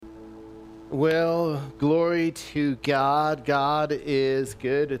Well, glory to God. God is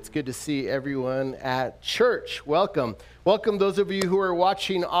good. It's good to see everyone at church. Welcome. Welcome those of you who are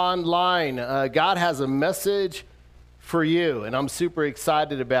watching online. God has a message for you, and I'm super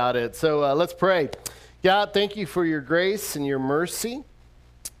excited about it. So let's pray. God, thank you for your grace and your mercy.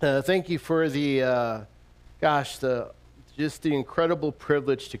 Thank you for the incredible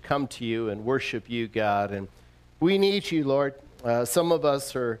privilege to come to you and worship you, God. And we need you, Lord. Some of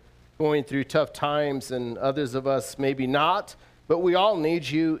us are going through tough times and others of us maybe not, but we all need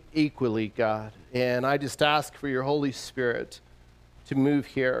you equally, God. And I just ask for your Holy Spirit to move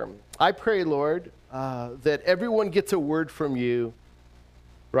here. I pray, Lord, that everyone gets a word from you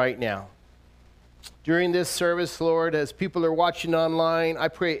right now. During this service, Lord, as people are watching online, I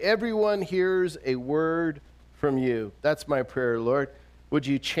pray everyone hears a word from you. That's my prayer, Lord. Would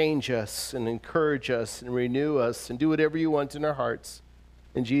you change us and encourage us and renew us and do whatever you want in our hearts.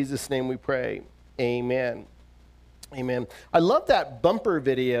 In Jesus' name we pray, amen. Amen. I love that bumper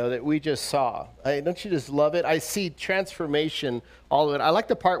video that we just saw. Don't you just love it? I see transformation, all of it. I like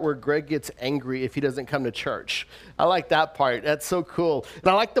the part where Greg gets angry if he doesn't come to church. I like that part. That's so cool. And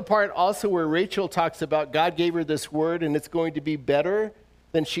I like the part also where Rachel talks about God gave her this word and it's going to be better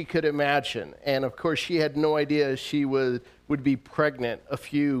than she could imagine. And of course, she had no idea she would be pregnant a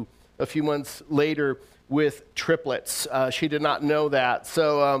few months later with triplets. She did not know that.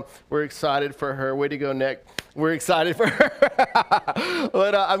 So we're excited for her. Way to go, Nick. We're excited for her.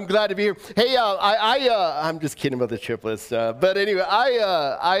 But I'm glad to be here. Hey, I'm just kidding about the triplets. But anyway,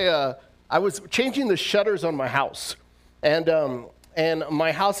 I was changing the shutters on my house. And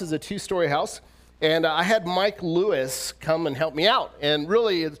my house is a 2-story house. And I had Mike Lewis come and help me out. And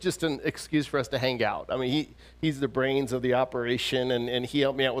really, it's just an excuse for us to hang out. I mean, he's the brains of the operation, and he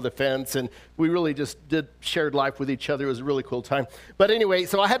helped me out with the fence. And we really just shared life with each other. It was a really cool time. But anyway,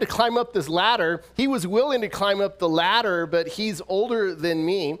 so I had to climb up this ladder. He was willing to climb up the ladder, but he's older than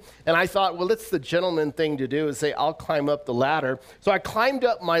me. And I thought, well, that's the gentleman thing to do, is say, I'll climb up the ladder. So I climbed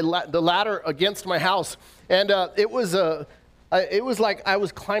up the ladder against my house. And it was like I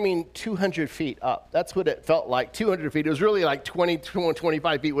was climbing 200 feet up. That's what it felt like, 200 feet. It was really like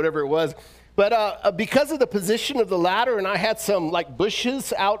 25 feet, whatever it was. But because of the position of the ladder, and I had some like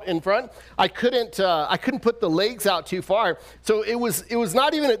bushes out in front, I couldn't put the legs out too far. So it was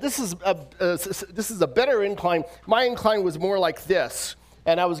not even. This is a better incline. My incline was more like this.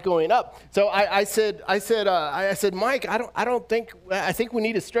 And I was going up. So I said, Mike, I think we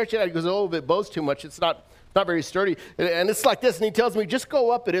need to stretch it out. He goes, oh, if it bows too much, it's not very sturdy. And it's like this. And he tells me, just go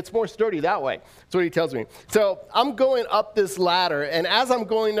up it. It's more sturdy that way. That's what he tells me. So I'm going up this ladder. And as I'm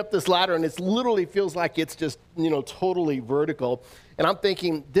going up this ladder, and it literally feels like it's just, totally vertical. And I'm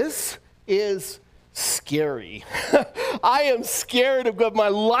thinking, this is scary. I am scared of my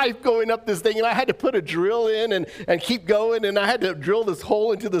life going up this thing, and I had to put a drill in and keep going, and I had to drill this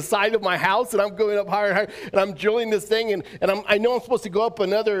hole into the side of my house, and I'm going up higher and higher, and I'm drilling this thing, and I know I'm supposed to go up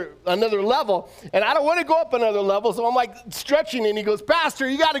another level, and I don't want to go up another level, so I'm like stretching, and he goes, Pastor,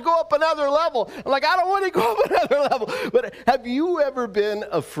 you got to go up another level. I'm like, I don't want to go up another level. But have you ever been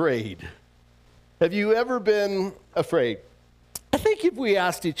afraid? Have you ever been afraid? I think if we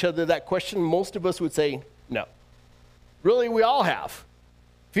asked each other that question, most of us would say no. Really, we all have.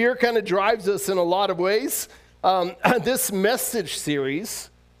 Fear kind of drives us in a lot of ways. This message series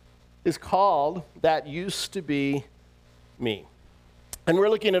is called That Used to Be Me. And we're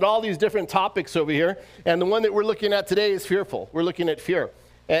looking at all these different topics over here. And the one that we're looking at today is fearful. We're looking at fear.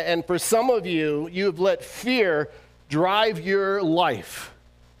 And for some of you, you've let fear drive your life.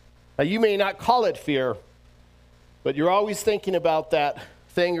 Now, you may not call it fear, but you're always thinking about that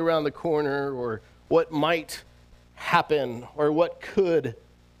thing around the corner, or what might happen, or what could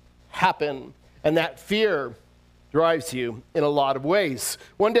happen. And that fear drives you in a lot of ways.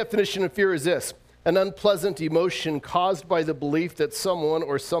 One definition of fear is this: an unpleasant emotion caused by the belief that someone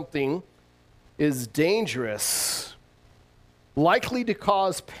or something is dangerous, likely to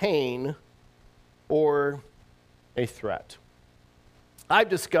cause pain, or a threat. I've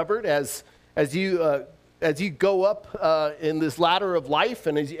discovered as you go up in this ladder of life,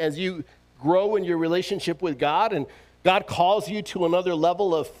 and as you grow in your relationship with God, and God calls you to another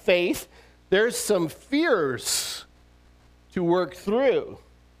level of faith, there's some fears to work through.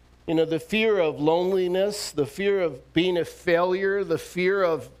 The fear of loneliness, the fear of being a failure, the fear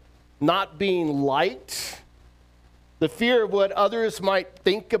of not being liked, the fear of what others might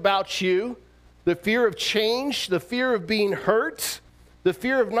think about you, the fear of change, the fear of being hurt, the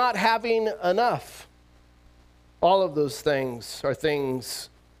fear of not having enough. All of those things are things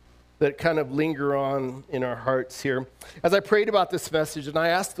that kind of linger on in our hearts here. As I prayed about this message, and I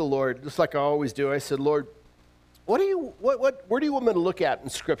asked the Lord, just like I always do, I said, Lord, where do you want me to look at in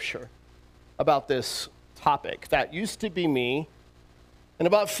Scripture about this topic that used to be me and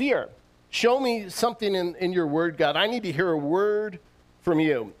about fear? Show me something in your word, God. I need to hear a word from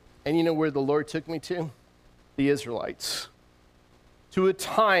you. And you know where the Lord took me to? The Israelites. To a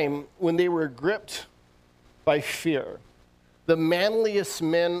time when they were gripped by fear. The manliest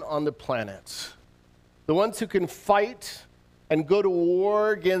men on the planet. The ones who can fight and go to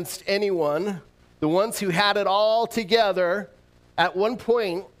war against anyone. The ones who had it all together. At one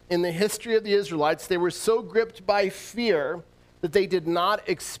point in the history of the Israelites, they were so gripped by fear that they did not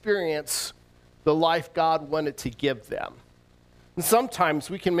experience the life God wanted to give them. And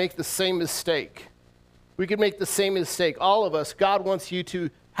sometimes we can make the same mistake. We can make the same mistake. All of us, God wants you to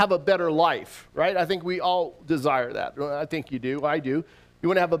have a better life, right? I think we all desire that. I think you do. I do. You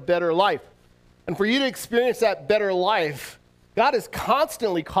want to have a better life. And for you to experience that better life, God is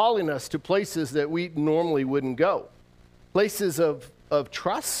constantly calling us to places that we normally wouldn't go. Places of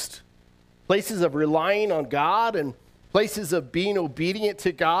trust, places of relying on God, and places of being obedient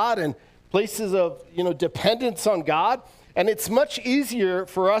to God, and places of, dependence on God. And it's much easier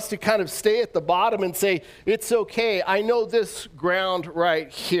for us to kind of stay at the bottom and say, it's okay, I know this ground right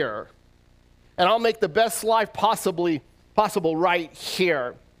here. And I'll make the best life possible right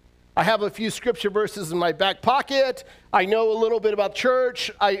here. I have a few scripture verses in my back pocket. I know a little bit about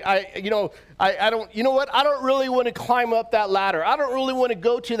church. I don't really want to climb up that ladder. I don't really want to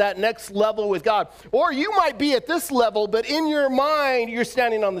go to that next level with God. Or you might be at this level, but in your mind, you're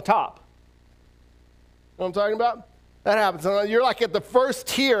standing on the top. You know what I'm talking about? That happens. You're like at the first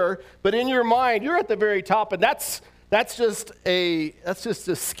tier, but in your mind, you're at the very top, and that's just a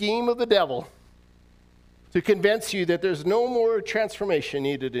scheme of the devil to convince you that there's no more transformation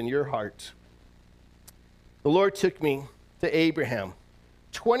needed in your heart. The Lord took me to Abraham,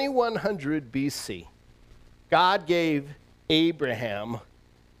 2100 BC. God gave Abraham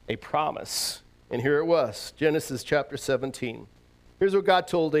a promise, and here it was, Genesis chapter 17. Here's what God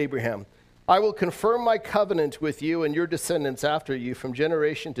told Abraham. I will confirm my covenant with you and your descendants after you from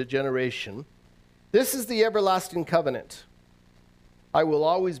generation to generation. This is the everlasting covenant. I will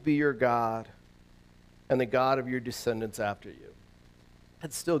always be your God and the God of your descendants after you.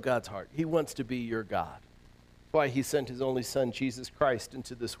 That's still God's heart. He wants to be your God. That's why he sent his only son, Jesus Christ,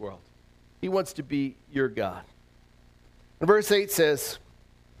 into this world. He wants to be your God. And verse 8 says,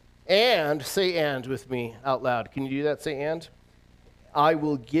 and, say and with me out loud. Can you do that? Say and. I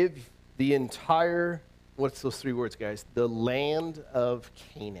will give the entire, what's those three words, guys? The land of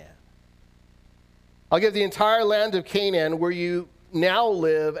Canaan. I'll give the entire land of Canaan where you now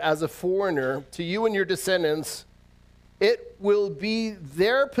live as a foreigner to you and your descendants. It will be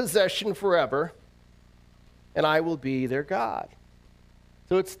their possession forever, and I will be their God.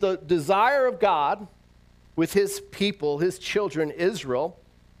 So it's the desire of God with his people, his children, Israel,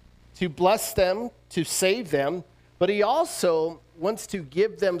 to bless them, to save them, but he also wants to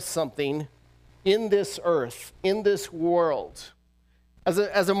give them something in this earth, in this world, as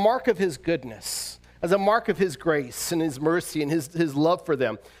a mark of his goodness, as a mark of his grace and his mercy and his love for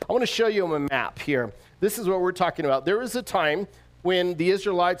them. I want to show you a map here. This is what we're talking about. There was a time when the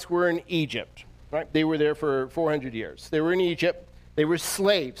Israelites were in Egypt, right? They were there for 400 years. They were in Egypt. They were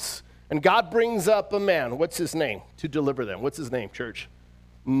slaves. And God brings up a man. What's his name? To deliver them. What's his name, church?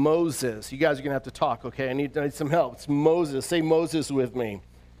 Moses. You guys are going to have to talk, okay? I need some help. It's Moses. Say Moses with me.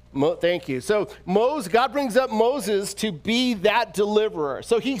 Thank you. So God brings up Moses to be that deliverer.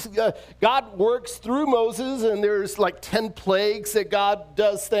 So God works through Moses, and there's like 10 plagues that God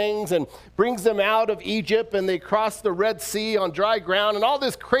does things and brings them out of Egypt, and they cross the Red Sea on dry ground and all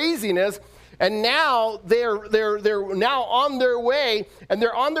this craziness. And now they're now on their way, and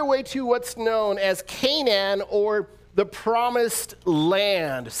they're on their way to what's known as Canaan, or the promised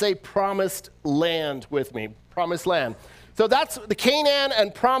land. Say promised land with me. Promised land. So that's the Canaan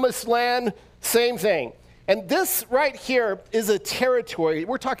and promised land, same thing. And this right here is a territory.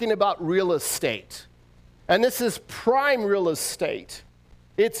 We're talking about real estate. And this is prime real estate.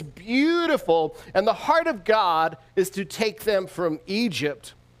 It's beautiful. And the heart of God is to take them from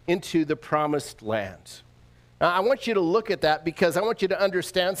Egypt into the promised land. Now, I want you to look at that because I want you to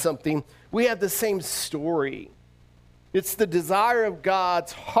understand something. We have the same story. It's the desire of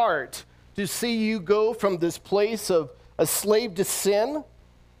God's heart to see you go from this place of a slave to sin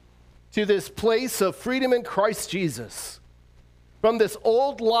to this place of freedom in Christ Jesus. From this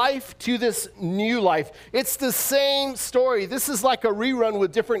old life to this new life. It's the same story. This is like a rerun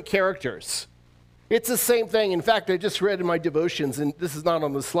with different characters. It's the same thing. In fact, I just read in my devotions, and this is not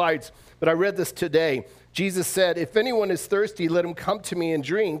on the slides, but I read this today. Jesus said, if anyone is thirsty, let him come to me and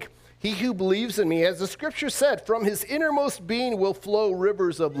drink. He who believes in me, as the scripture said, from his innermost being will flow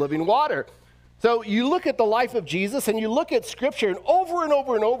rivers of living water. So you look at the life of Jesus and you look at scripture, and over and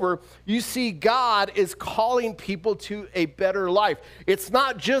over and over, you see God is calling people to a better life. It's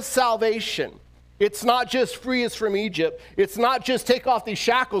not just salvation. It's not just free as from Egypt. It's not just take off these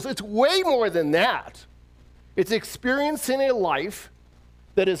shackles. It's way more than that. It's experiencing a life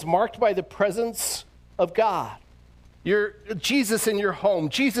that is marked by the presence of God. Jesus in your home,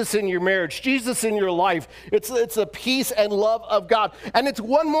 Jesus in your marriage, Jesus in your life. It's the peace and love of God. And it's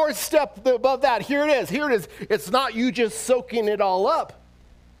one more step above that. Here it is. It's not you just soaking it all up.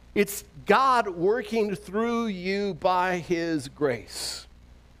 It's God working through you by his grace.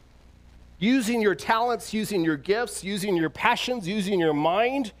 Using your talents, using your gifts, using your passions, using your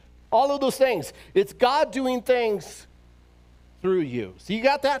mind, all of those things. It's God doing things through you. So you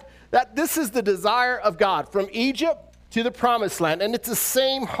got that? This is the desire of God from Egypt to the promised land. And it's the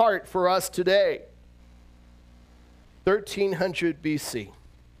same heart for us today. 1300 BC.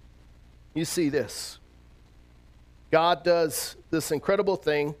 You see this. God does this incredible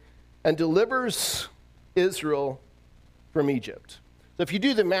thing and delivers Israel from Egypt. So if you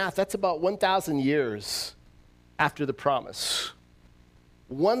do the math, that's about 1,000 years after the promise.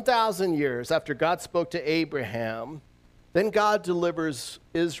 1,000 years after God spoke to Abraham, then God delivers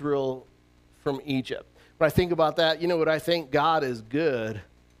Israel from Egypt. When I think about that, you know what I think? God is good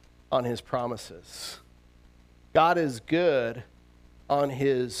on his promises. God is good on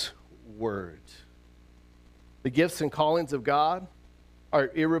his word. The gifts and callings of God are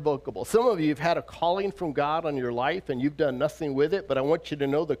irrevocable. Some of you have had a calling from God on your life and you've done nothing with it, but I want you to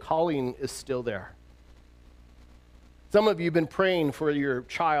know the calling is still there. Some of you have been praying for your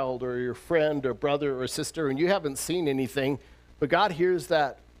child or your friend or brother or sister and you haven't seen anything, but God hears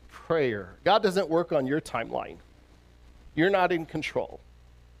that prayer. God doesn't work on your timeline. You're not in control.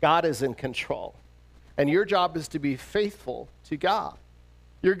 God is in control. And your job is to be faithful to God.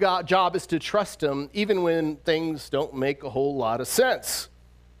 Your job is to trust him even when things don't make a whole lot of sense.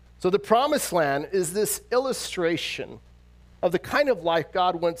 So the promised land is this illustration of the kind of life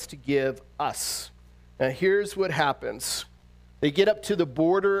God wants to give us. Now here's what happens. They get up to the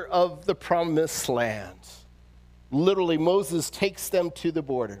border of the promised land. Literally, Moses takes them to the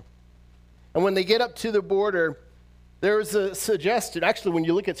border. And when they get up to the border, there's a suggestion. Actually, when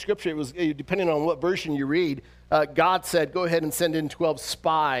you look at Scripture, it was depending on what version you read, God said, go ahead and send in 12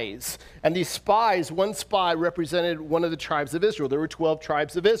 spies. And these spies, one spy represented one of the tribes of Israel. There were 12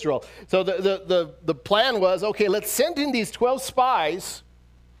 tribes of Israel. So the plan was, okay, let's send in these 12 spies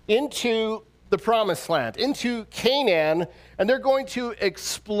into the promised land, into Canaan, and they're going to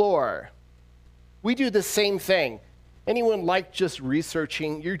explore. We do the same thing. Anyone like just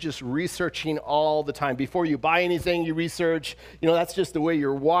researching? You're just researching all the time. Before you buy anything, you research. You know, that's just the way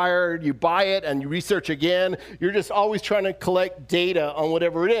you're wired. You buy it and you research again. You're just always trying to collect data on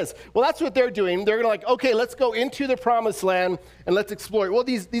whatever it is. Well, that's what they're doing. They're like, okay, let's go into the promised land and let's explore it. Well,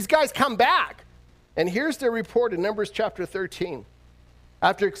 these guys come back. And here's their report in Numbers chapter 13.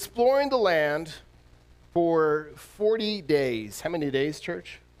 After exploring the land for 40 days. How many days,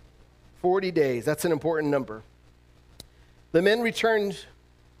 church? 40 days. That's an important number. The men returned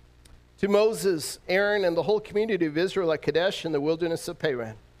to Moses, Aaron, and the whole community of Israel at Kadesh in the wilderness of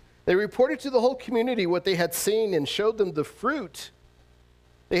Paran. They reported to the whole community what they had seen and showed them the fruit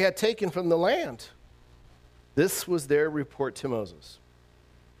they had taken from the land. This was their report to Moses.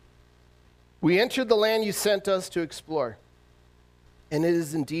 We entered the land you sent us to explore, and it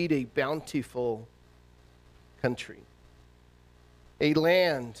is indeed a bountiful country, a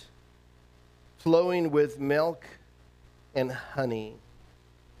land flowing with milk and honey.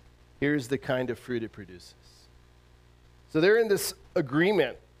 Here's the kind of fruit it produces. So they're in this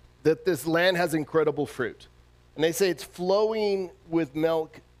agreement that this land has incredible fruit. And they say it's flowing with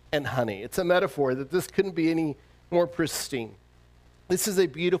milk and honey. It's a metaphor that this couldn't be any more pristine. This is a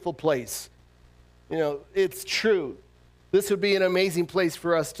beautiful place. You know, it's true. This would be an amazing place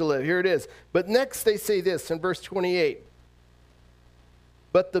for us to live. Here it is. But next they say this in verse 28.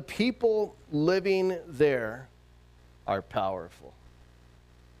 But the people living there are powerful.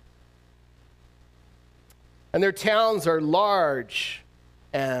 And their towns are large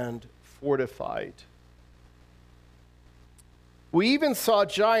and fortified. We even saw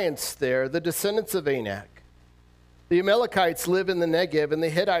giants there, the descendants of Anak. The Amalekites live in the Negev, and the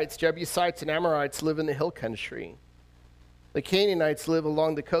Hittites, Jebusites, and Amorites live in the hill country. The Canaanites live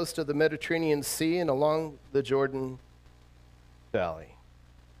along the coast of the Mediterranean Sea and along the Jordan Valley.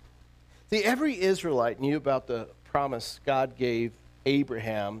 See, every Israelite knew about the promise God gave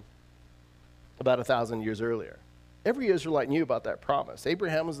Abraham about 1,000 years earlier. Every Israelite knew about that promise.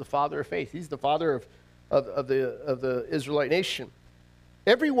 Abraham was the father of faith. He's the father of the Israelite nation.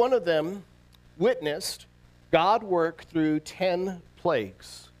 Every one of them witnessed God work through 10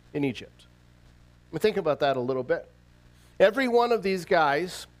 plagues in Egypt. I mean, think about that a little bit. Every one of these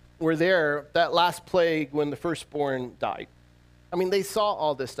guys were there that last plague when the firstborn died. I mean, they saw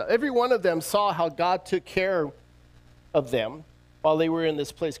all this stuff. Every one of them saw how God took care of them while they were in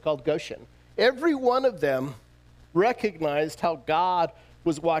this place called Goshen. Every one of them recognized how God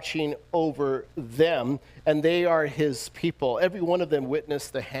was watching over them, and they are his people. Every one of them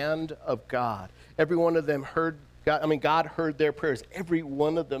witnessed the hand of God. Every one of them heard God. I mean, God heard their prayers. Every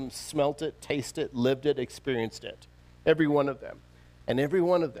one of them smelt it, tasted it, lived it, experienced it. Every one of them. And every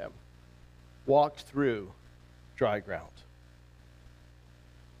one of them walked through dry ground.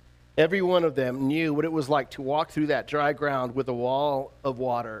 Every one of them knew what it was like to walk through that dry ground with a wall of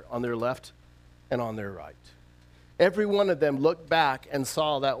water on their left and on their right. Every one of them looked back and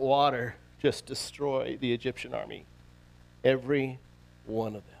saw that water just destroy the Egyptian army. Every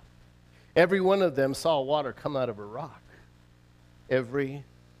one of them. Every one of them saw water come out of a rock. Every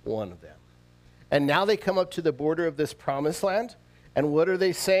one of them. And now they come up to the border of this promised land, and what are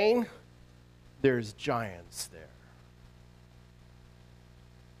they saying? There's giants there.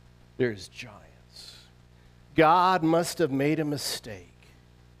 There's giants. God must have made a mistake.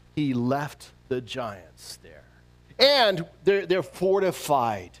 He left the giants there. And they're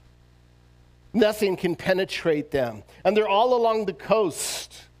fortified. Nothing can penetrate them. And they're all along the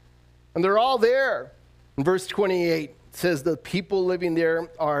coast. And they're all there. In verse 28, it says the people living there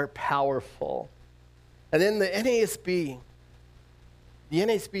are powerful. And then the NASB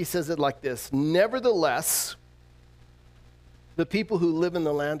says it like this: nevertheless, the people who live in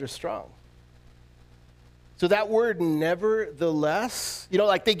the land are strong. So that word nevertheless,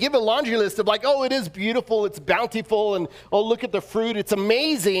 like they give a laundry list of like, oh, it is beautiful, it's bountiful, and oh, look at the fruit, it's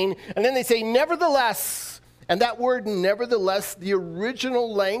amazing. And then they say nevertheless. And that word nevertheless, the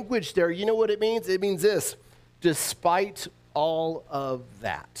original language there, you know what it means? It means this: despite all of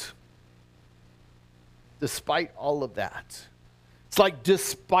that. Despite all of that. It's like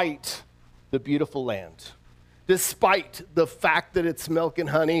despite the beautiful land. Despite the fact that it's milk and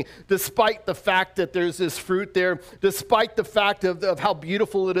honey, despite the fact that there's this fruit there, despite the fact of how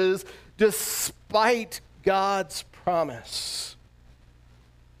beautiful it is, despite God's promise,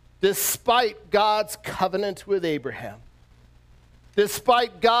 despite God's covenant with Abraham,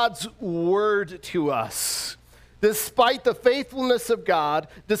 despite God's word to us, despite the faithfulness of God,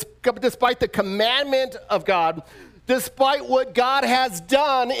 despite the commandment of God, despite what God has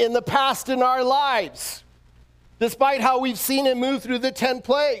done in the past in our lives, despite how we've seen him move through the 10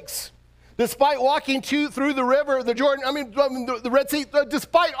 plagues, despite walking through the river, the Jordan, the Red Sea,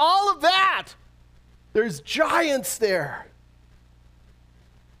 despite all of that, there's giants there.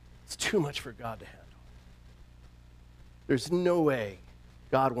 It's too much for God to handle. There's no way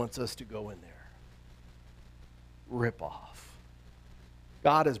God wants us to go in there. Rip off.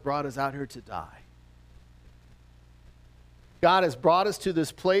 God has brought us out here to die. God has brought us to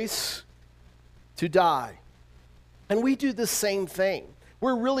this place to die. And we do the same thing.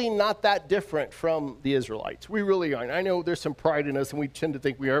 We're really not that different from the Israelites. We really aren't. I know there's some pride in us, and we tend to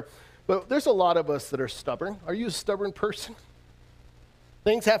think we are. But there's a lot of us that are stubborn. Are you a stubborn person?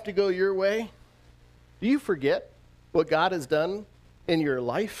 Things have to go your way. Do you forget what God has done in your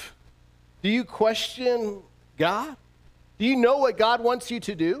life? Do you question God? Do you know what God wants you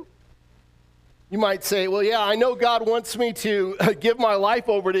to do? You might say, well, yeah, I know God wants me to give my life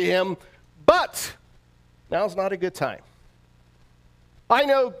over to him, but now's not a good time. I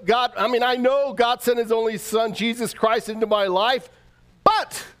know God sent his only son, Jesus Christ, into my life,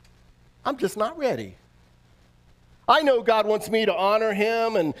 but I'm just not ready. I know God wants me to honor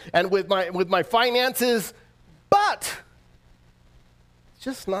him and with my finances, but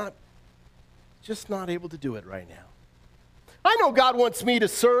just not able to do it right now. I know God wants me to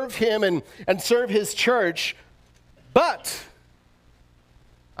serve him and serve his church, but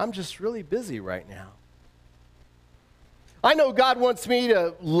I'm just really busy right now. I know God wants me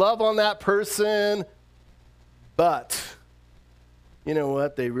to love on that person, but you know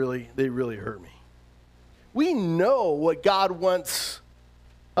what? They really hurt me. We know what God wants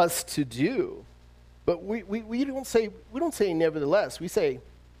us to do, but we don't say nevertheless. We say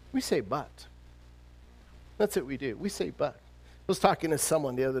but. That's what we do. We say but. I was talking to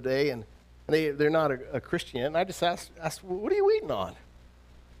someone the other day, and they're not a Christian yet, and I just asked, well, what are you eating on?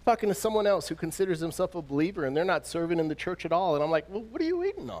 Talking to someone else who considers himself a believer, and they're not serving in the church at all, and I'm like, well, what are you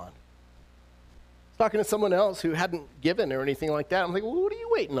eating on? talking to someone else who hadn't given or anything like that. I'm like, well, what are you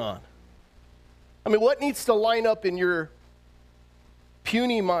waiting on? I mean, what needs to line up in your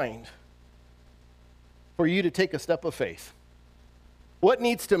puny mind for you to take a step of faith? What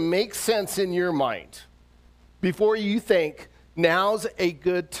needs to make sense in your mind before you think now's a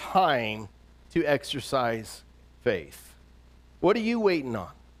good time to exercise faith? What are you waiting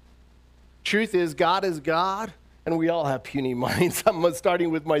on? Truth is God, and we all have puny minds. I'm starting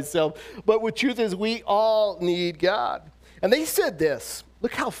with myself. But the truth is we all need God. And they said this.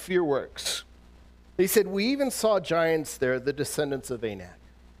 Look how fear works. They said, we even saw giants there, the descendants of Anak.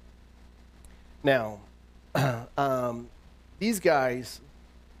 Now, these guys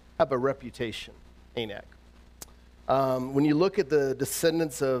have a reputation, Anak. When you look at the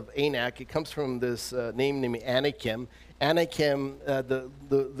descendants of Anak, it comes from this name named Anakim. Anakim,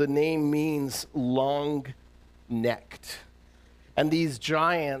 the name means long-necked. And these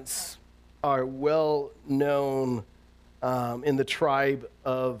giants are well known in the tribe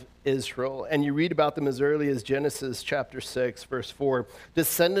of Israel. And you read about them as early as Genesis chapter 6, verse 4.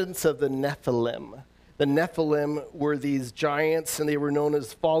 Descendants of the Nephilim. The Nephilim were these giants, and they were known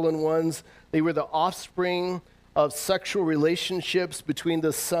as fallen ones. They were the offspring of sexual relationships between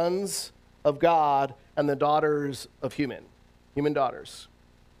the sons of God and the daughters of human daughters.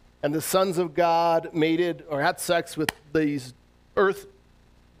 And the sons of God mated or had sex with these earth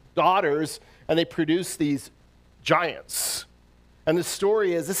daughters, and they produced these giants. And the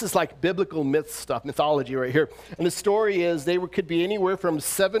story is, this is like biblical myth stuff, mythology right here. And the story is could be anywhere from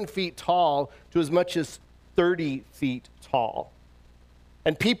 7 feet tall to as much as 30 feet tall.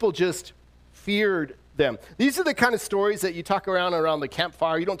 And people just feared them. These are the kind of stories that you talk around the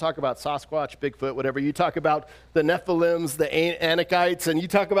campfire. You don't talk about Sasquatch, Bigfoot, whatever. You talk about the Nephilims, the Anakites, and you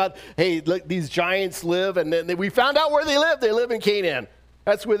talk about, hey, look, these giants live, and then we found out where they live. They live in Canaan.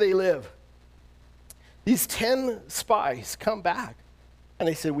 That's where they live. These 10 spies come back, and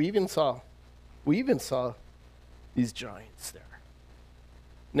they said, we even saw these giants there.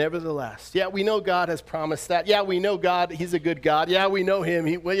 Nevertheless, yeah, we know God has promised that. Yeah, we know God, he's a good God. Yeah, we know him.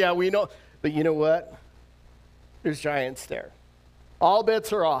 We know. But you know what? There's giants there. All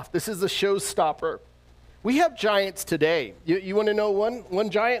bets are off. This is a showstopper. We have giants today. You want to know one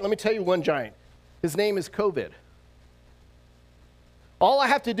giant? Let me tell you one giant. His name is COVID. All I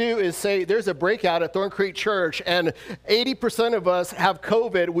have to do is say, there's a breakout at Thorn Creek Church, and 80% of us have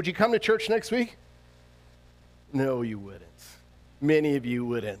COVID. Would you come to church next week? No, you wouldn't. Many of you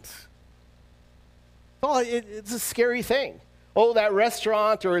wouldn't. Oh, it's a scary thing. Oh, that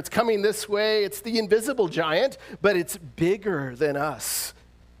restaurant, or it's coming this way. It's the invisible giant, but it's bigger than us.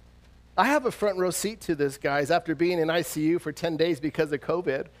 I have a front row seat to this, guys. After being in ICU for 10 days because of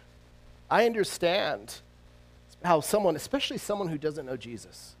COVID, I understand how someone, especially someone who doesn't know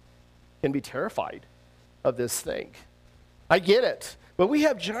Jesus, can be terrified of this thing. I get it. But we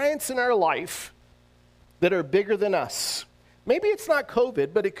have giants in our life that are bigger than us. Maybe it's not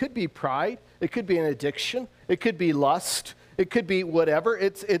COVID, but it could be pride. It could be an addiction. It could be lust. It could be whatever.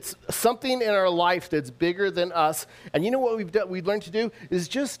 It's something in our life that's bigger than us. And you know what we've learned to do is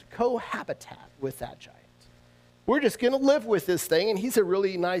just cohabitat with that giant. We're just going to live with this thing, and he's a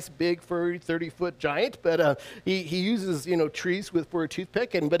really nice, big, furry, 30-foot giant, but he uses trees for a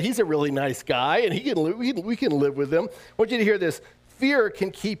toothpick, but he's a really nice guy, and we can live with him. I want you to hear this. Fear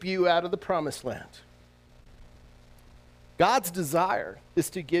can keep you out of the promised land. God's desire is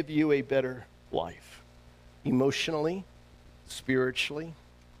to give you a better life, emotionally, spiritually,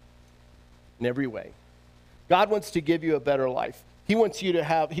 in every way. God wants to give you a better life. He wants you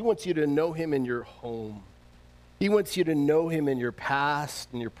to know him in your home. He wants you to know him in your past,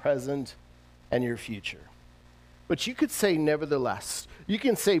 and your present, and your future. But you could say nevertheless. You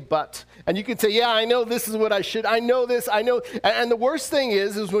can say but. And you can say, yeah, I know this is what I should. I know this. I know. And the worst thing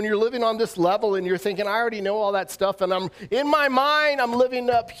is when you're living on this level and you're thinking, I already know all that stuff, and I'm in my mind, I'm living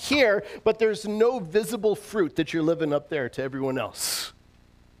up here, but there's no visible fruit that you're living up there to everyone else.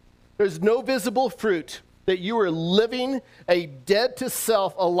 There's no visible fruit that you are living a dead to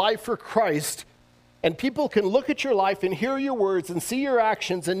self, a life for Christ. And people can look at your life and hear your words and see your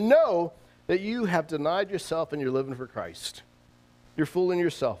actions and know that you have denied yourself and you're living for Christ. You're fooling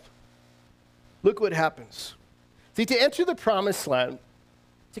yourself. Look what happens. See, to enter the promised land,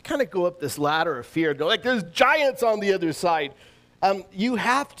 to kind of go up this ladder of fear, like there's giants on the other side, you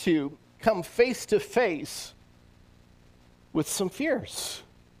have to come face to face with some fears.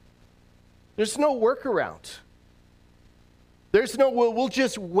 There's no workaround. There's no, we'll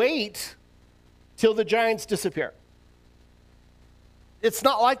just wait till the giants disappear. It's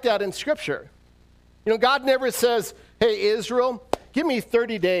not like that in Scripture. God never says, hey, Israel, give me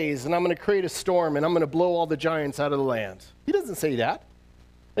 30 days and I'm going to create a storm and I'm going to blow all the giants out of the land. He doesn't say that.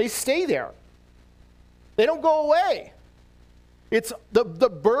 They stay there. They don't go away. It's the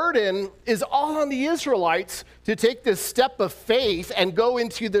burden is all on the Israelites to take this step of faith and go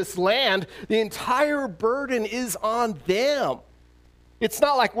into this land. The entire burden is on them. It's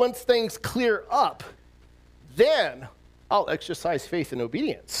not like once things clear up, then I'll exercise faith and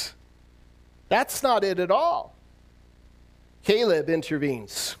obedience. That's not it at all. Caleb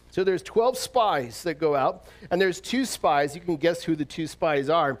intervenes. So there's 12 spies that go out, and there's 2 spies, you can guess who the 2 spies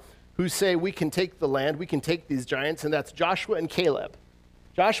are, who say we can take the land, we can take these giants, and that's Joshua and Caleb.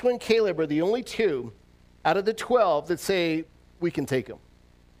 Joshua and Caleb are the only 2 out of the 12 that say we can take them.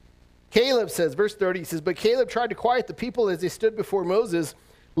 Caleb says, verse 30, he says, but Caleb tried to quiet the people as they stood before Moses.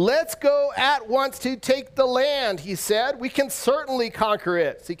 Let's go at once to take the land, he said. We can certainly conquer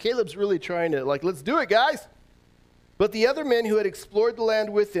it. See, Caleb's really trying to, let's do it, guys. But the other men who had explored the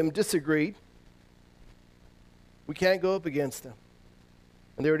land with him disagreed. We can't go up against them.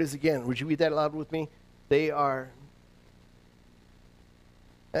 And there it is again. Would you read that aloud with me? They are.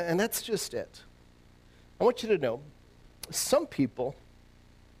 And that's just it. I want you to know, some people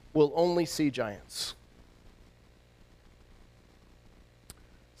will only see giants.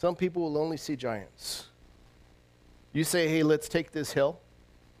 Some people will only see giants. You say, hey, let's take this hill.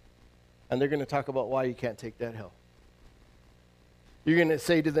 And they're going to talk about why you can't take that hill. You're going to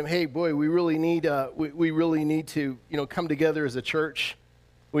say to them, hey, boy, we really need to, come together as a church.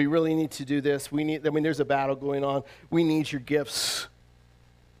 We really need to do this. There's a battle going on. We need your gifts.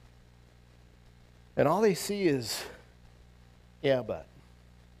 And all they see is, yeah, but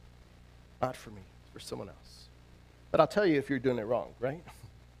not for me, for someone else. But I'll tell you if you're doing it wrong, right?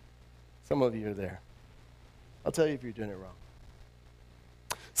 Some of you are there. I'll tell you if you're doing it wrong.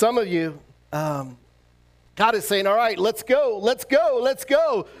 Some of you, God is saying, all right, let's go, let's go, let's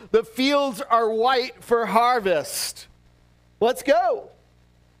go. The fields are white for harvest. Let's go.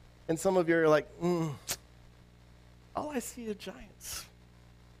 And some of you are like, all I see are giants.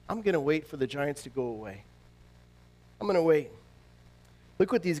 I'm going to wait for the giants to go away. I'm going to wait.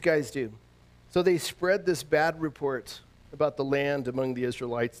 Look what these guys do. So they spread this bad report about the land among the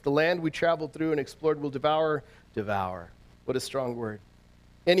Israelites. The land we traveled through and explored will devour. What a strong word.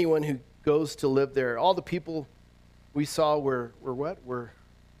 Anyone who goes to live there. All the people we saw were what? Were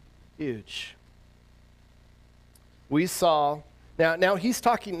huge. We saw, now he's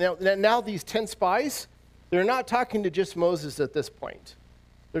talking, now these 10 spies, they're not talking to just Moses at this point.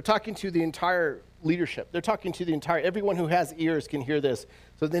 They're talking to the entire leadership. They're talking to the entire, everyone who has ears can hear this.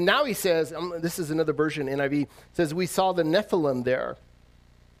 So then now he says, this is another version, NIV, says, we saw the Nephilim there.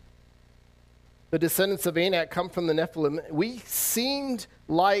 The descendants of Anak come from the Nephilim. We seemed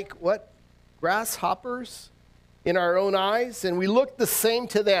like, what? Grasshoppers in our own eyes, and we looked the same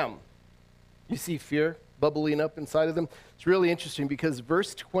to them. You see fear bubbling up inside of them? It's really interesting because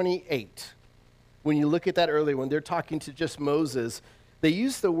verse 28, when you look at that earlier, when they're talking to just Moses, they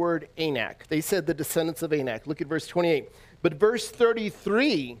use the word Anak. They said the descendants of Anak. Look at verse 28. But verse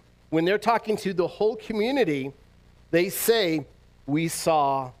 33, when they're talking to the whole community, they say, we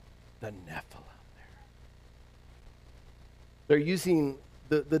saw the Nephilim there. They're using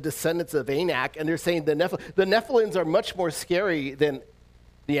the descendants of Anak, and they're saying the Nephilims are much more scary than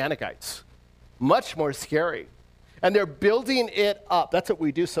the Anakites. Much more scary. And they're building it up. That's what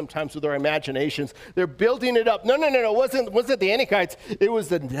we do sometimes with our imaginations. They're building it up. No. It wasn't the Anakites. It was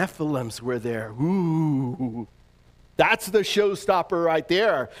the Nephilims were there. Ooh. That's the showstopper right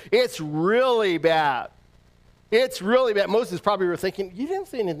there. It's really bad. It's really bad. Moses probably were thinking, you didn't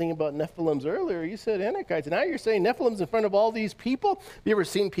say anything about Nephilims earlier. You said Anakites. Now you're saying Nephilims in front of all these people? Have you ever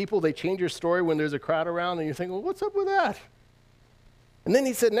seen people, they change your story when there's a crowd around, and you think, well, what's up with that? And then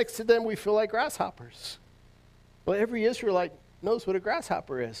he said, next to them, we feel like grasshoppers. Well, every Israelite knows what a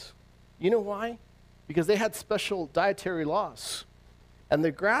grasshopper is. You know why? Because they had special dietary laws. And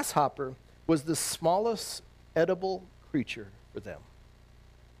the grasshopper was the smallest edible creature for them.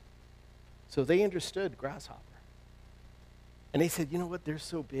 So they understood grasshopper. And they said, you know what, they're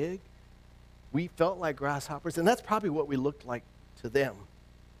so big. We felt like grasshoppers, and that's probably what we looked like to them.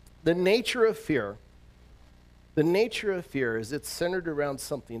 The nature of fear is it's centered around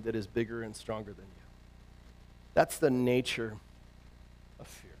something that is bigger and stronger than you. That's the nature of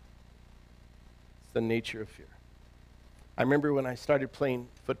fear. It's the nature of fear. I remember when I started playing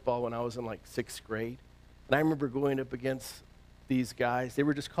football when I was in like 6th grade, and I remember going up against these guys. They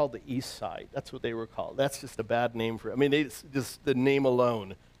were just called the East Side. That's what they were called. That's just a bad name for it. I mean, just the name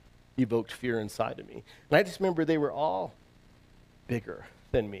alone evoked fear inside of me. And I just remember they were all bigger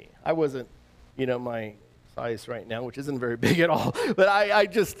than me. I wasn't, my size right now, which isn't very big at all. But I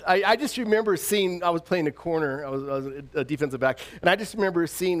just remember seeing, I was playing a corner, I was a defensive back, and I just remember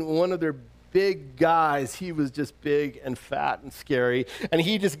seeing one of their big guys. He was just big and fat and scary, and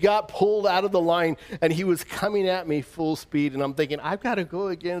he just got pulled out of the line, and he was coming at me full speed, and I'm thinking, I've got to go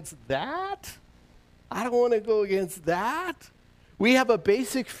against that? I don't want to go against that. We have a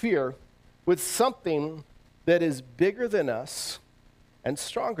basic fear with something that is bigger than us and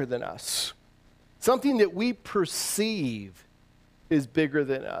stronger than us. Something that we perceive is bigger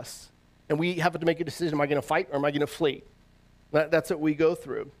than us. And we have to make a decision, am I going to fight or am I going to flee? That's what we go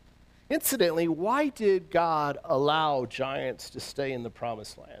through. Incidentally, why did God allow giants to stay in the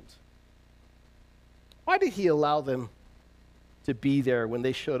promised land? Why did he allow them to be there when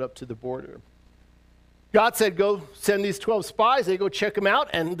they showed up to the border? God said, go send these 12 spies. They go check them out,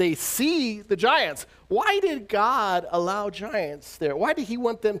 and they see the giants. Why did God allow giants there? Why did he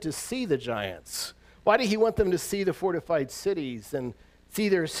want them to see the giants? Why did he want them to see the fortified cities and see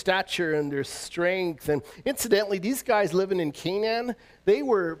their stature and their strength? And incidentally, these guys living in Canaan, they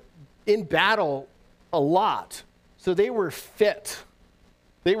were in battle a lot. So they were fit.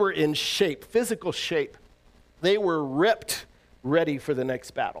 They were in shape, physical shape. They were ripped, ready for the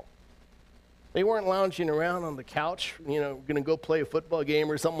next battle. They weren't lounging around on the couch, going to go play a football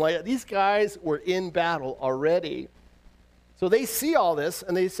game or something like that. These guys were in battle already. So they see all this,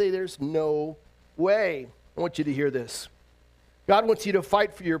 and they say, there's no way. I want you to hear this. God wants you to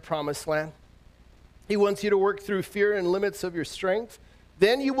fight for your promised land. He wants you to work through fear and limits of your strength.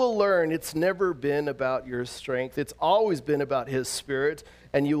 Then you will learn it's never been about your strength. It's always been about his Spirit,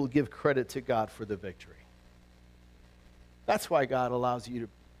 and you will give credit to God for the victory. That's why God allows you to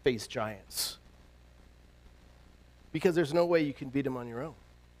face giants. Because there's no way you can beat them on your own.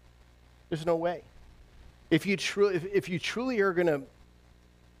 There's no way. If you truly are going to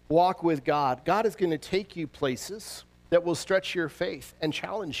walk with God, God is going to take you places that will stretch your faith and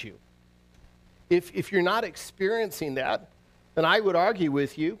challenge you. If you're not experiencing that, then I would argue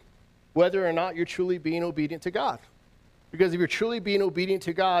with you whether or not you're truly being obedient to God. Because if you're truly being obedient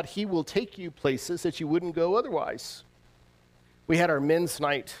to God, he will take you places that you wouldn't go otherwise. We had our men's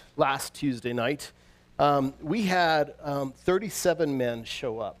night last Tuesday night. We had 37 men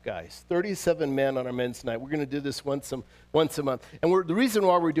show up, guys. 37 men on our men's night. We're going to do this once a month. And the reason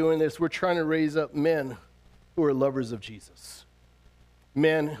why we're doing this, we're trying to raise up men who are lovers of Jesus.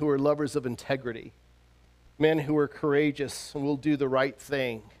 Men who are lovers of integrity. Men who are courageous and will do the right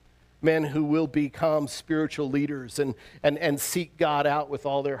thing. Men who will become spiritual leaders and seek God out with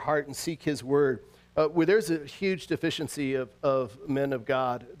all their heart and seek his word. Where there's a huge deficiency of men of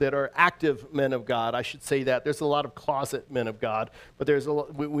God that are active men of God. I should say that. There's a lot of closet men of God, but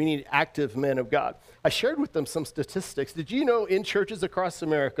we need active men of God. I shared with them some statistics. Did you know in churches across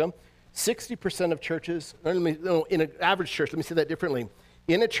America, 60% of churches, in an average church, let me say that differently.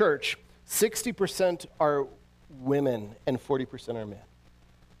 In a church, 60% are women and 40% are men.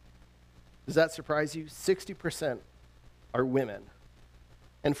 Does that surprise you? 60% are women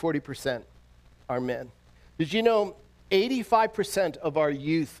and 40% are men. Did you know 85% of our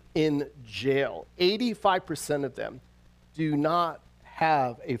youth in jail, 85% of them do not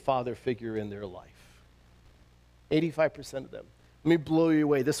have a father figure in their life? 85% of them. Let me blow you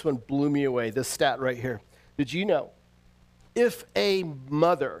away. This one blew me away, this stat right here. Did you know if a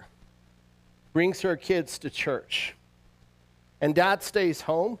mother brings her kids to church and dad stays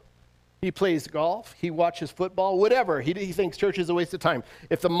home, he plays golf, he watches football, whatever. He thinks church is a waste of time.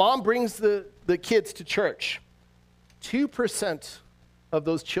 If the mom brings the kids to church, 2% of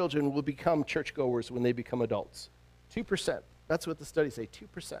those children will become churchgoers when they become adults. 2%. That's what the studies say,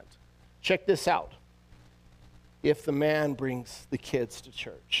 2%. Check this out. If the man brings the kids to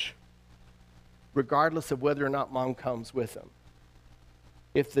church, regardless of whether or not mom comes with them,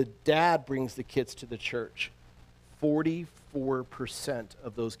 if the dad brings the kids to the church, 44%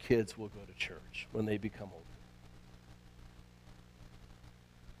 of those kids will go to church when they become older.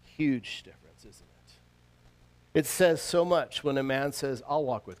 Huge difference, isn't it? It says so much when a man says, I'll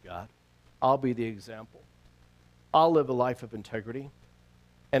walk with God. I'll be the example. I'll live a life of integrity.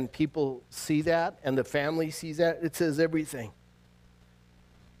 And people see that, and the family sees that. It says everything.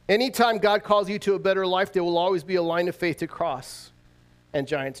 Anytime God calls you to a better life, there will always be a line of faith to cross and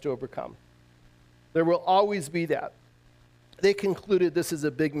giants to overcome. There will always be that. They concluded this is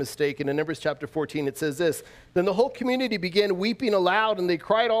a big mistake. And in Numbers chapter 14, it says this, Then the whole community began weeping aloud, and they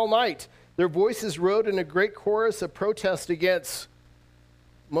cried all night. Their voices rose in a great chorus of protest against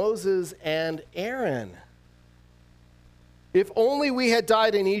Moses and Aaron. If only we had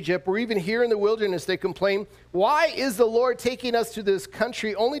died in Egypt, or even here in the wilderness, they complained. Why is the Lord taking us to this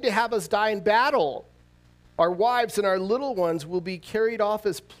country only to have us die in battle? Our wives and our little ones will be carried off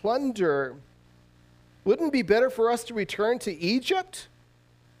as plunder. Wouldn't it be better for us to return to Egypt?"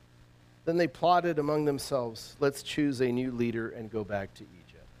 Then they plotted among themselves, "Let's choose a new leader and go back to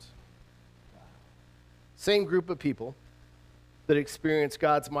Egypt." Same group of people that experienced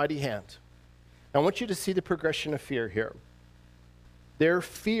God's mighty hand. I want you to see the progression of fear here. Their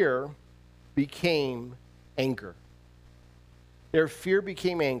fear became anger. Their fear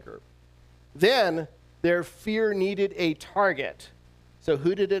became anger. Then their fear needed a target. So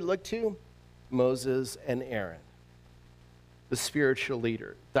who did it look to? Moses and Aaron, the spiritual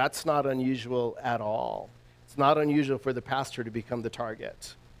leader. That's not unusual at all. It's not unusual for the pastor to become the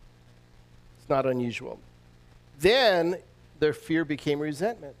target. It's not unusual. Then their fear became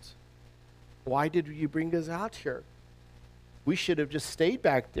resentment. Why did you bring us out here? We should have just stayed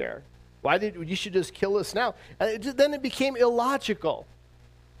back there. You should just kill us now. And then it became illogical.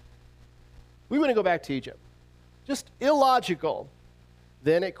 We want to go back to Egypt. Just illogical.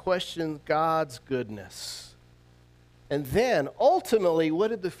 Then it questioned God's goodness. And then, ultimately,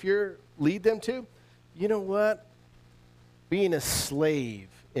 what did the fear lead them to? You know what? Being a slave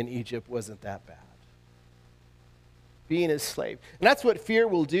in Egypt wasn't that bad. Being a slave. And that's what fear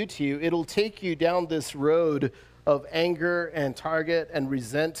will do to you. It'll take you down this road of anger and target and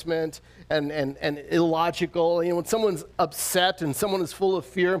resentment and illogical. When someone's upset and someone is full of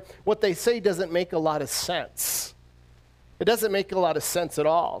fear, what they say doesn't make a lot of sense. It doesn't make a lot of sense at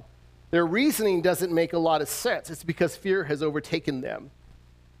all. Their reasoning doesn't make a lot of sense. It's because fear has overtaken them.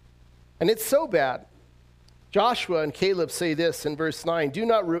 And it's so bad. Joshua and Caleb say this in verse 9, Do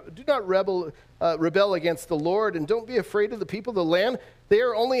not rebel against the Lord, and don't be afraid of the people of the land. They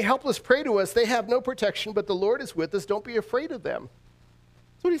are only helpless prey to us. They have no protection, but the Lord is with us. Don't be afraid of them.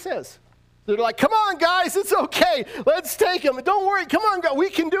 That's what he says. They're like, come on, guys, it's okay. Let's take them. Don't worry. Come on, God. We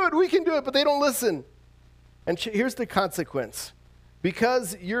can do it. But they don't listen. And here's the consequence.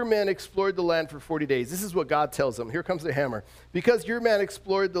 Because your men explored the land for 40 days. This is what God tells them. Here comes the hammer. Because your men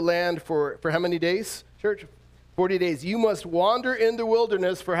explored the land for how many days, church? 40 days. You must wander in the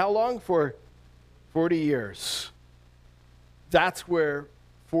wilderness for how long? For 40 years. That's where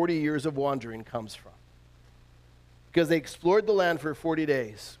 40 years of wandering comes from. Because they explored the land for 40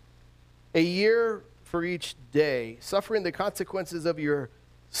 days. A year for each day, suffering the consequences of your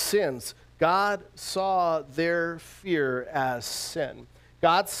sins. God saw their fear as sin.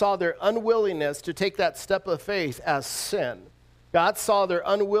 God saw their unwillingness to take that step of faith as sin. God saw their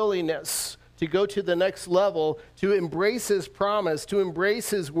unwillingness to go to the next level, to embrace his promise, to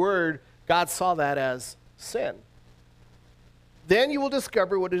embrace his word. God saw that as sin. Then you will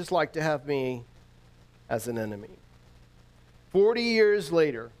discover what it is like to have me as an enemy. 40 years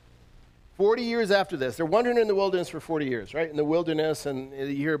later, 40 years after this, they're wandering in the wilderness for 40 years, right? In the wilderness, and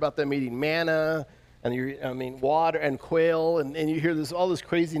you hear about them eating manna, and water and quail, and you hear all this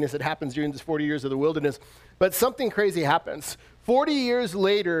craziness that happens during this 40 years of the wilderness. But something crazy happens. 40 years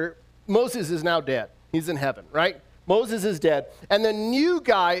later, Moses is now dead. He's in heaven, right? Moses is dead. And the new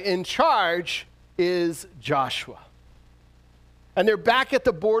guy in charge is Joshua. And they're back at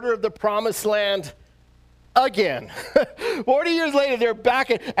the border of the promised land again. 40 years later, they're back,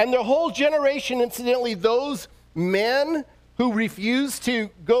 and their whole generation, incidentally, those men who refused to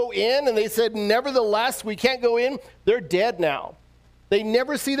go in, and they said, nevertheless, we can't go in, they're dead now. They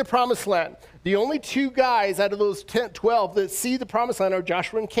never see the promised land. The only two guys out of those 12 that see the promised land are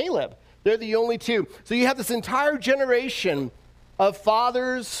Joshua and Caleb. They're the only two. So you have this entire generation of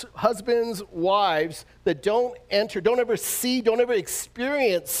fathers, husbands, wives that don't ever see, don't ever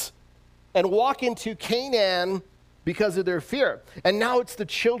experience and walk into Canaan because of their fear. And now it's the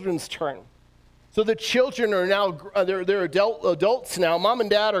children's turn. So the children are now, they're adults now. Mom and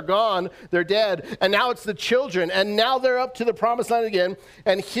dad are gone. They're dead. And now it's the children. And now they're up to the promised land again.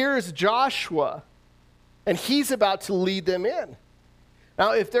 And here's Joshua. And he's about to lead them in.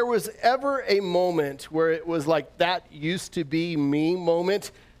 Now, if there was ever a moment where it was like that used to be me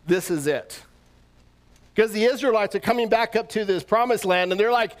moment, this is it. Because the Israelites are coming back up to this promised land, and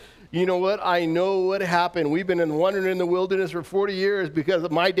they're like, you know what? I know what happened. We've been wandering in the wilderness for 40 years because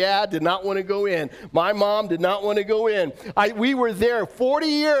my dad did not want to go in. My mom did not want to go in. We were there 40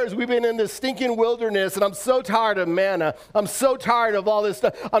 years. We've been in this stinking wilderness, and I'm so tired of manna. I'm so tired of all this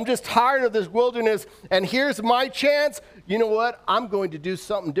stuff. I'm just tired of this wilderness, and here's my chance. You know what? I'm going to do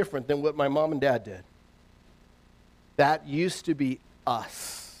something different than what my mom and dad did. That used to be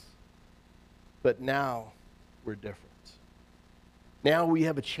us, but now we're different. Now we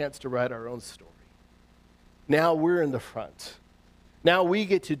have a chance to write our own story. Now we're in the front. Now we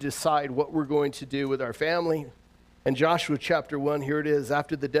get to decide what we're going to do with our family. And Joshua chapter 1, here it is.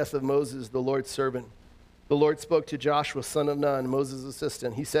 After the death of Moses, the Lord's servant, the Lord spoke to Joshua, son of Nun, Moses'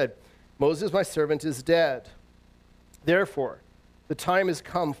 assistant. He said, Moses, my servant, is dead. Therefore, the time has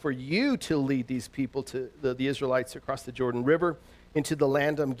come for you to lead these people, to the Israelites, across the Jordan River into the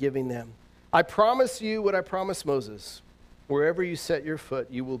land I'm giving them. I promise you what I promised Moses. Wherever you set your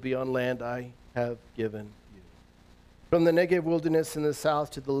foot, you will be on land I have given you. From the Negev wilderness in the south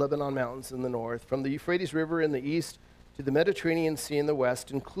to the Lebanon mountains in the north, from the Euphrates River in the east to the Mediterranean Sea in the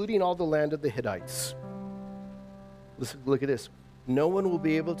west, including all the land of the Hittites. Listen, look at this. No one will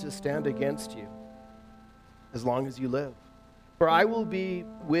be able to stand against you as long as you live. For I will be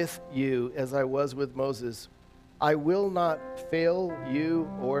with you as I was with Moses. I will not fail you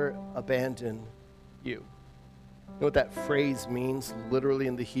or abandon you. You know what that phrase means literally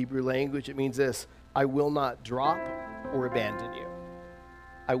in the Hebrew language? It means this: I will not drop or abandon you.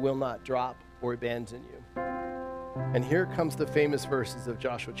 I will not drop or abandon you. And here comes the famous verses of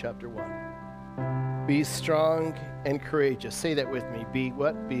Joshua chapter 1. Be strong and courageous. Say that with me. Be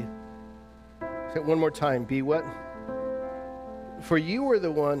what? Say it one more time. Be what? For you are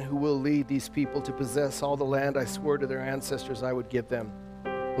the one who will lead these people to possess all the land I swore to their ancestors I would give them.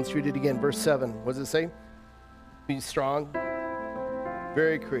 Let's read it again. Verse 7. What does it say? Be strong,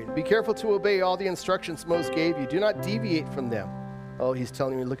 very creative. Be careful to obey all the instructions Moses gave you. Do not deviate from them. Oh, he's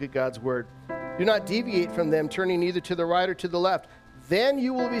telling me, look at God's word. Do not deviate from them, turning neither to the right or to the left. Then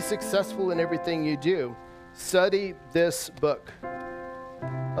you will be successful in everything you do. Study this book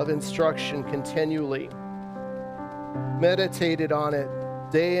of instruction continually. Meditated on it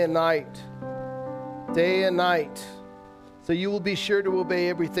day and night, so you will be sure to obey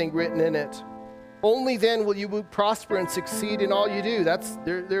everything written in it. Only then will you prosper and succeed in all you do.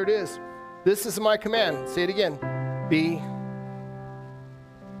 There it is. This is my command. Say it again. Be.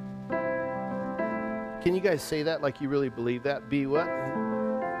 Can you guys say that like you really believe that? Be what?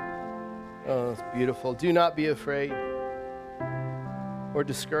 Oh, it's beautiful. Do not be afraid or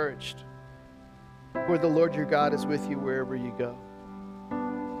discouraged, for the Lord your God is with you wherever you go.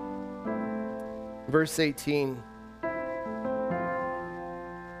 Verse 18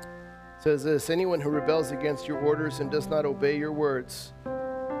 says this: anyone who rebels against your orders and does not obey your words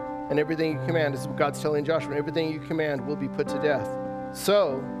and everything you command, this is what God's telling Joshua, everything you command will be put to death.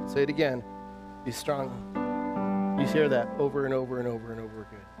 So, say it again, be strong. You hear that over and over and over and over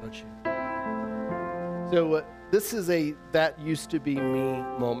again, don't you? So this is a that used to be me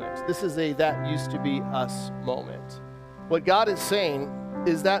moment. This is a that used to be us moment. What God is saying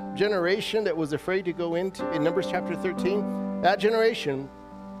is that generation that was afraid to go into, in Numbers chapter 13, that generation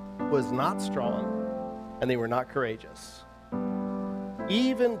was not strong and they were not courageous.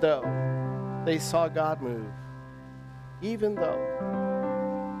 Even though they saw God move. Even though.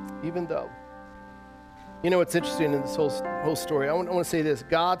 You know what's interesting in this whole story? I want to say this.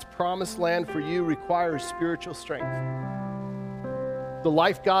 God's promised land for you requires spiritual strength. The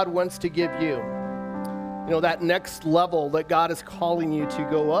life God wants to give you, that next level that God is calling you to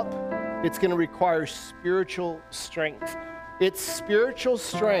go up, it's going to require spiritual strength. It's spiritual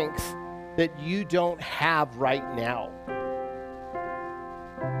strength that you don't have right now.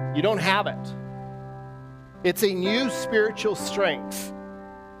 You don't have it. It's a new spiritual strength.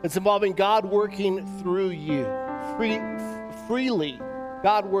 It's involving God working through you, freely,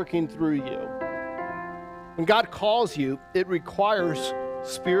 God working through you. When God calls you, it requires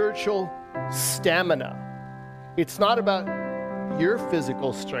spiritual stamina. It's not about your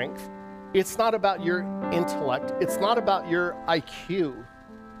physical strength. It's not about your intellect. It's not about your IQ.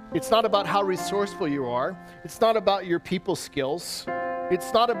 It's not about how resourceful you are. It's not about your people skills.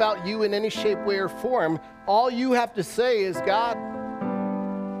 It's not about you in any shape, way, or form. All you have to say is, God,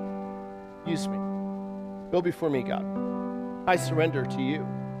 use me. Go before me, God. I surrender to you.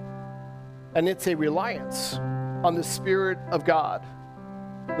 And it's a reliance on the Spirit of God.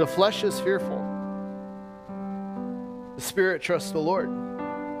 The flesh is fearful. The Spirit trusts the Lord.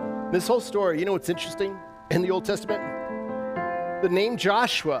 This whole story, you know what's interesting in the Old Testament? The name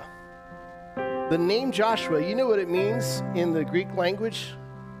Joshua. The name Joshua, you know what it means in the Greek language?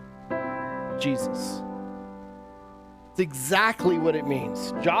 Jesus. It's exactly what it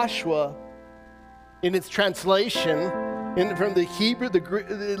means. Joshua, in its translation, from the Hebrew,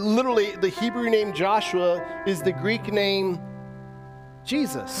 literally the Hebrew name Joshua is the Greek name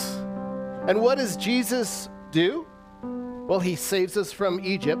Jesus. And what does Jesus do? Well, he saves us from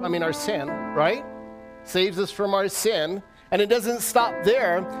Egypt, our sin, right? Saves us from our sin. And it doesn't stop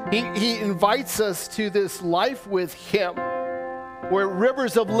there. He invites us to this life with him, where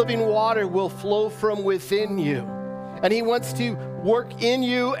rivers of living water will flow from within you. And he wants to work in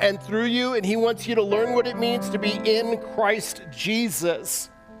you and through you, and he wants you to learn what it means to be in Christ Jesus.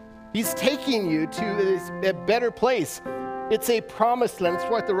 He's taking you to a better place. It's a promised land.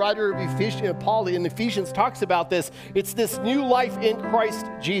 That's what the writer of Ephesians, Paul in Ephesians talks about this. It's this new life in Christ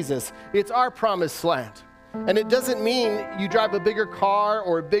Jesus. It's our promised land. And it doesn't mean you drive a bigger car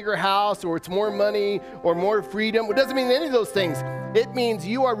or a bigger house or it's more money or more freedom. It doesn't mean any of those things. It means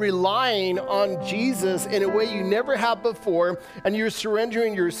you are relying on Jesus in a way you never have before, and you're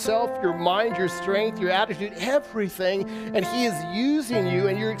surrendering yourself, your mind, your strength, your attitude, everything, and he is using you,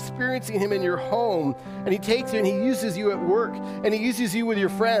 and you're experiencing him in your home, and he takes you and he uses you at work, and he uses you with your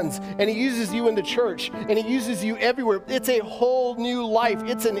friends, and he uses you in the church, and he uses you everywhere. It's a whole new life.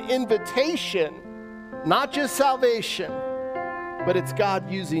 It's an invitation. Not just salvation, but it's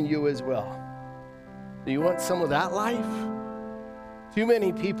God using you as well. Do you want some of that life? Too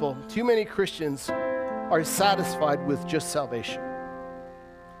many people, too many Christians are satisfied with just salvation.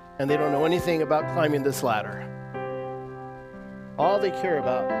 And they don't know anything about climbing this ladder. All they care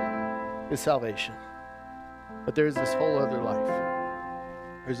about is salvation. But there's this whole other life.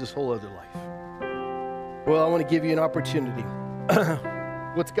 There's this whole other life. Well, I want to give you an opportunity.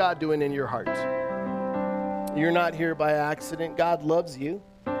 What's God doing in your heart? You're not here by accident. God loves you.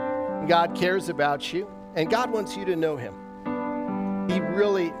 God cares about you. And God wants you to know him. He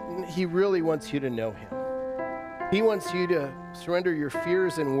really wants you to know him. He wants you to surrender your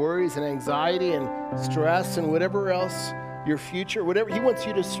fears and worries and anxiety and stress and whatever else, your future, whatever. He wants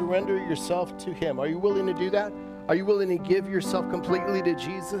you to surrender yourself to him. Are you willing to do that? Are you willing to give yourself completely to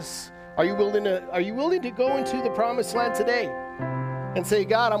Jesus? Are you willing to go into the promised land today? And say,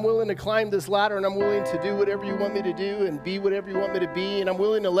 God, I'm willing to climb this ladder, and I'm willing to do whatever you want me to do and be whatever you want me to be, and I'm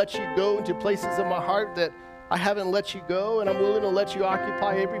willing to let you go into places of my heart that I haven't let you go, and I'm willing to let you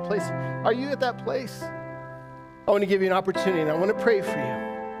occupy every place. Are you at that place? I want to give you an opportunity, and I want to pray for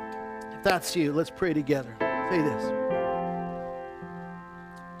you. If that's you, let's pray together. Say this.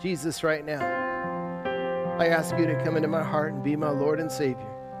 Jesus, right now, I ask you to come into my heart and be my Lord and Savior.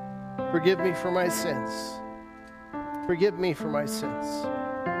 Forgive me for my sins. Forgive me for my sins.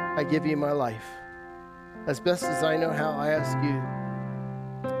 I give you my life. As best as I know how, I ask you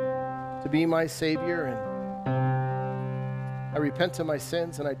to be my Savior, and I repent of my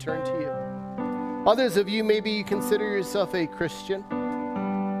sins and I turn to you. Others of you, maybe you consider yourself a Christian.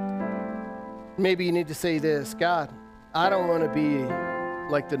 Maybe you need to say this, God, I don't want to be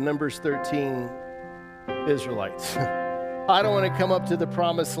like the Numbers 13 Israelites. I don't want to come up to the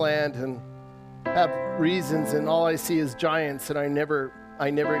promised land and have reasons, and all I see is giants, and I never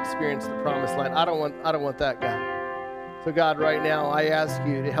experienced the promised land. I don't want that, God. So God, right now, I ask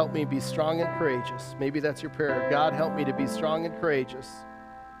you to help me be strong and courageous. Maybe that's your prayer. God, help me to be strong and courageous.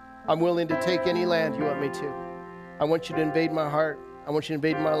 I'm willing to take any land you want me to. I want you to invade my heart. I want you to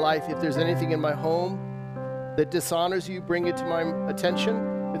invade my life. If there's anything in my home that dishonors you, bring it to my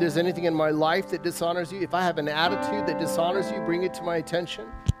attention. If there's anything in my life that dishonors you, if I have an attitude that dishonors you, bring it to my attention.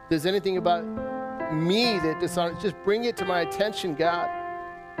 If there's anything about me that dishonors, just bring it to my attention, God.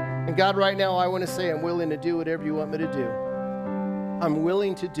 And God, right now, I want to say I'm willing to do whatever you want me to do. I'm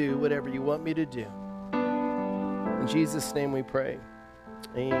willing to do whatever you want me to do. In Jesus' name we pray.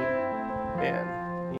 Amen.